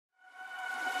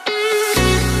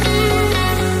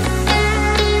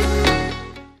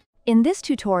In this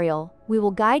tutorial, we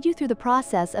will guide you through the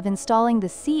process of installing the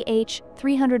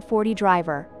CH340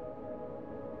 driver.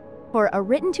 For a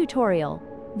written tutorial,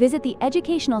 visit the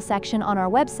educational section on our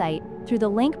website through the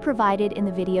link provided in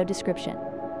the video description.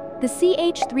 The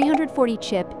CH340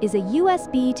 chip is a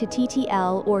USB to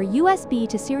TTL or USB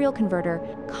to serial converter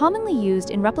commonly used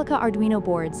in replica Arduino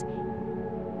boards,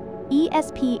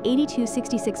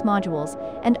 ESP8266 modules,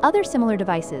 and other similar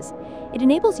devices. It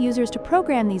enables users to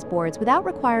program these boards without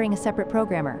requiring a separate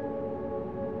programmer.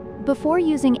 Before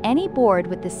using any board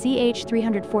with the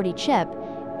CH340 chip,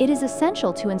 it is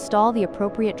essential to install the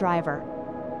appropriate driver.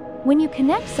 When you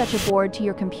connect such a board to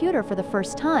your computer for the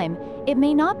first time, it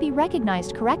may not be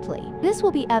recognized correctly. This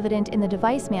will be evident in the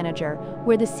device manager,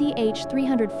 where the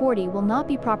CH340 will not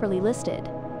be properly listed.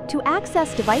 To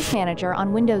access Device Manager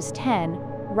on Windows 10,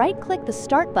 right-click the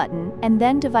Start button and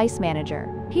then Device Manager.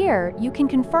 Here, you can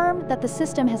confirm that the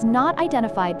system has not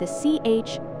identified the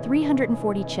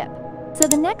CH340 chip. So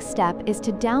the next step is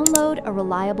to download a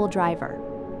reliable driver.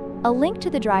 A link to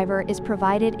the driver is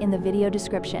provided in the video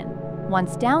description.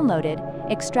 Once downloaded,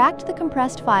 extract the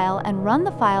compressed file and run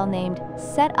the file named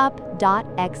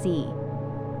setup.exe.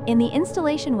 In the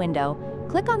installation window,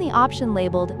 click on the option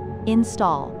labeled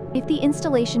Install. If the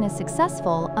installation is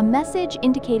successful, a message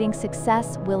indicating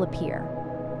success will appear.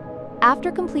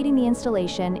 After completing the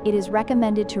installation, it is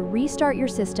recommended to restart your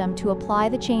system to apply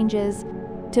the changes.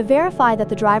 To verify that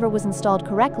the driver was installed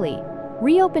correctly,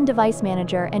 reopen Device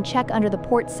Manager and check under the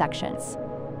Ports sections.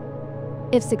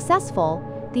 If successful,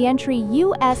 the entry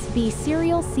USB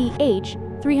serial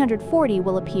CH340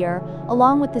 will appear,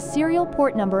 along with the serial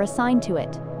port number assigned to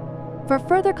it. For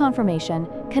further confirmation,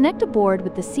 connect a board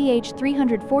with the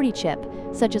CH340 chip,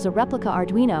 such as a replica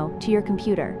Arduino, to your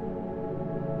computer.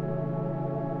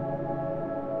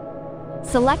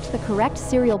 Select the correct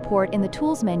serial port in the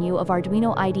Tools menu of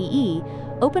Arduino IDE,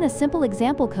 open a simple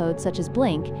example code such as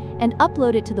Blink, and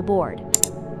upload it to the board.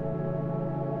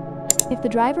 If the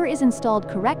driver is installed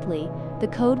correctly, the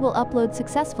code will upload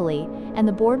successfully, and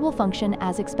the board will function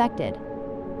as expected.